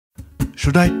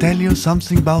Should I tell you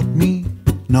something about me?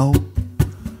 No.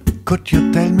 Could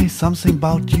you tell me something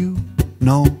about you?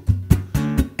 No.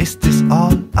 Is this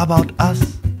all about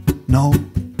us? No.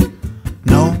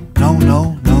 No, no,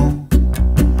 no, no.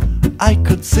 I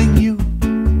could sing you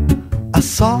a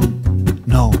song,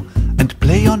 no, and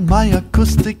play on my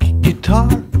acoustic guitar,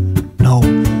 no.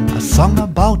 A song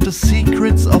about the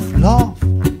secrets of love,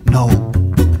 no.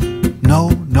 No,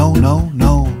 no, no,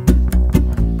 no.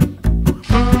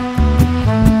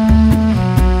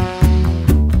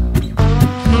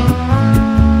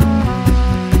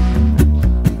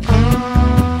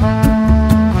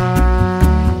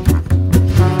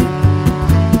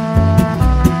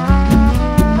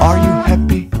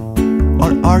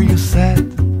 Are you sad?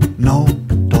 No,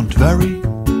 don't worry.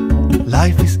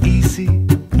 Life is easy.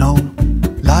 No,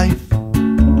 life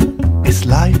is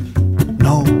life.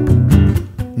 No,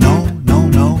 no, no,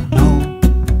 no,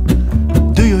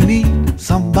 no. Do you need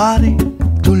somebody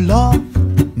to love?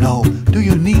 No. Do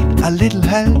you need a little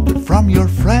help from your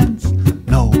friends?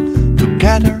 No.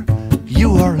 Together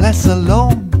you are less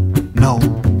alone. No,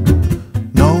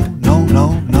 no, no,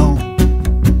 no, no.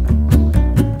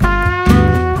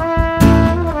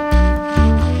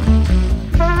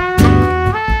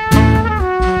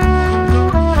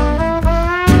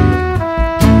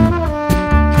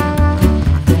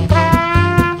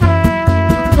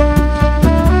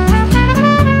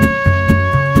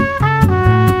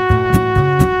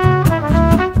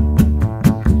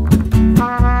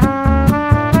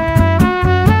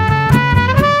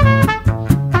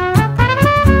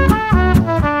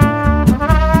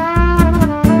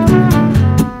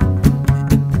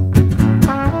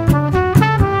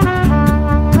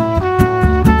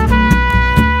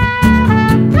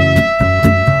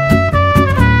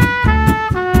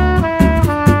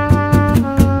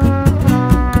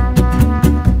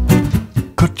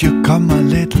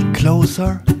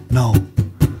 Closer? No.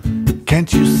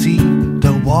 Can't you see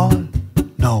the wall?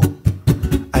 No.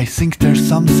 I think there's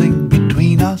something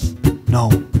between us? No.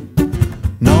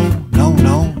 No, no,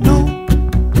 no, no.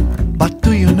 But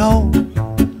do you know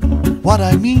what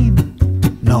I mean?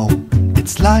 No.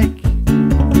 It's like,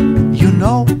 you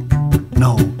know?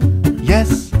 No.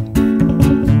 Yes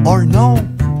or no?